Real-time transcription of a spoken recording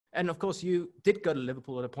And of course, you did go to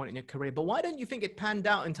Liverpool at a point in your career, but why don't you think it panned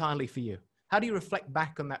out entirely for you? How do you reflect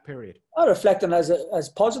back on that period? I reflect on it as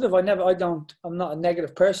positive. I'm not a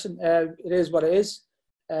negative person. It is what it is.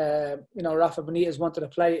 Rafa Benitez wanted to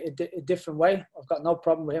play a different way. I've got no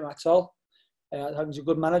problem with him at all. I think he's a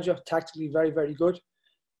good manager, tactically very, very good.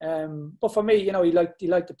 But for me, he liked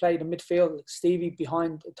to play the midfield, like Stevie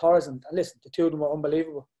behind Torres, and listen, the two of them were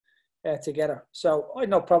unbelievable together. So I had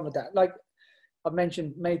no problem with that. Like I've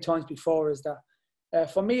mentioned many times before, is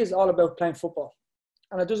that for me, it's all about playing football,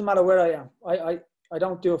 and it doesn't matter where I am. I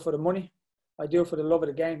don't do it for the money. I do it for the love of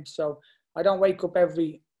the game. So I don't wake up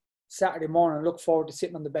every Saturday morning and look forward to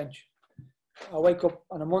sitting on the bench. I wake up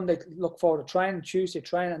on a Monday to look forward to training, Tuesday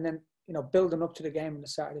training, and then building up to the game on the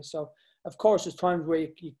Saturday. So of course there's times where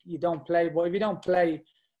you don't play, but if you don't play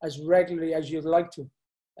as regularly as you'd like to,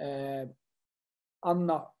 I'm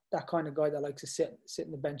not that kind of guy that likes to sit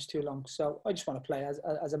on the bench too long. So I just want to play,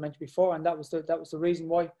 as I mentioned before, and that was the reason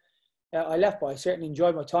why I left. But I certainly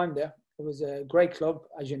enjoyed my time there. It was a great club,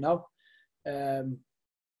 as you know.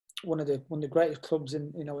 One of the greatest clubs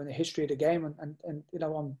in the history of the game, and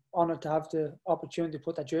I'm honoured to have the opportunity to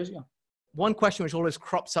put that jersey on. One question which always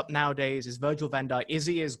crops up nowadays is Virgil van Dijk. Is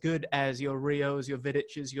he as good as your Rios, your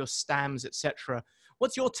Vidics, your Stams, etc.?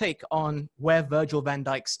 What's your take on where Virgil van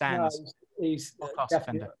Dijk stands? No, he's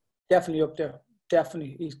definitely up there.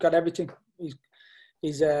 Definitely, he's got everything.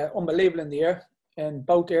 He's unbelievable in the air in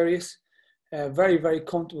both areas. Very, very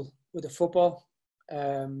comfortable with the football.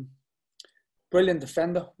 Brilliant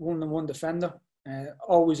defender, one-on-one defender.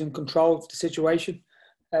 Always in control of the situation.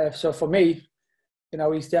 So for me,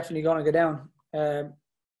 he's definitely going to go down,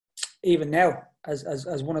 even now,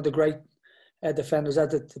 as one of the great defenders.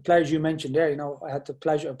 As the players you mentioned there, I had the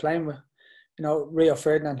pleasure of playing with, Rio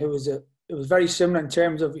Ferdinand, who was it was very similar in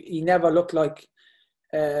terms of he never looked like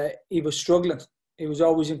he was struggling. He was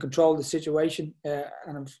always in control of the situation.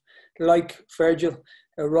 And like Virgil,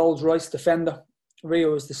 a Rolls Royce defender,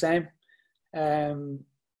 Rio was the same. And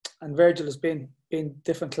Virgil has been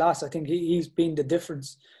different class. I think he's been the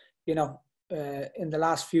difference, in the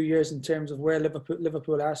last few years in terms of where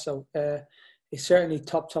Liverpool are. So he's certainly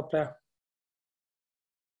top player.